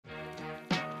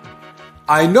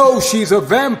I know she's a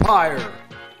vampire.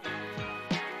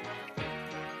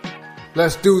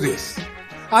 Let's do this.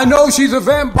 I know she's a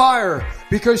vampire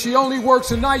because she only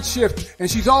works a night shift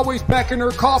and she's always back in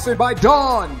her coffin by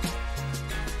dawn.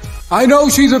 I know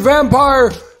she's a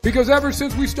vampire because ever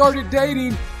since we started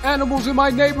dating, animals in my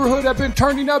neighborhood have been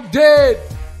turning up dead.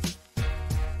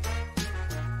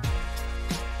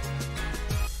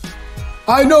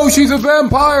 I know she's a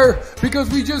vampire because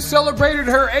we just celebrated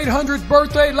her 800th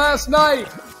birthday last night.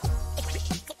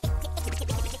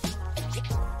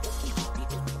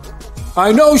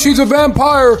 I know she's a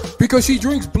vampire because she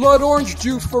drinks blood orange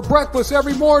juice for breakfast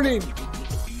every morning.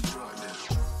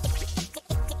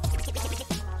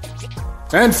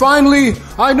 And finally,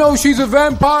 I know she's a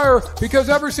vampire because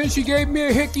ever since she gave me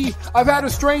a hickey, I've had a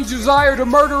strange desire to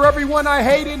murder everyone I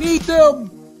hate and eat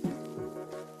them.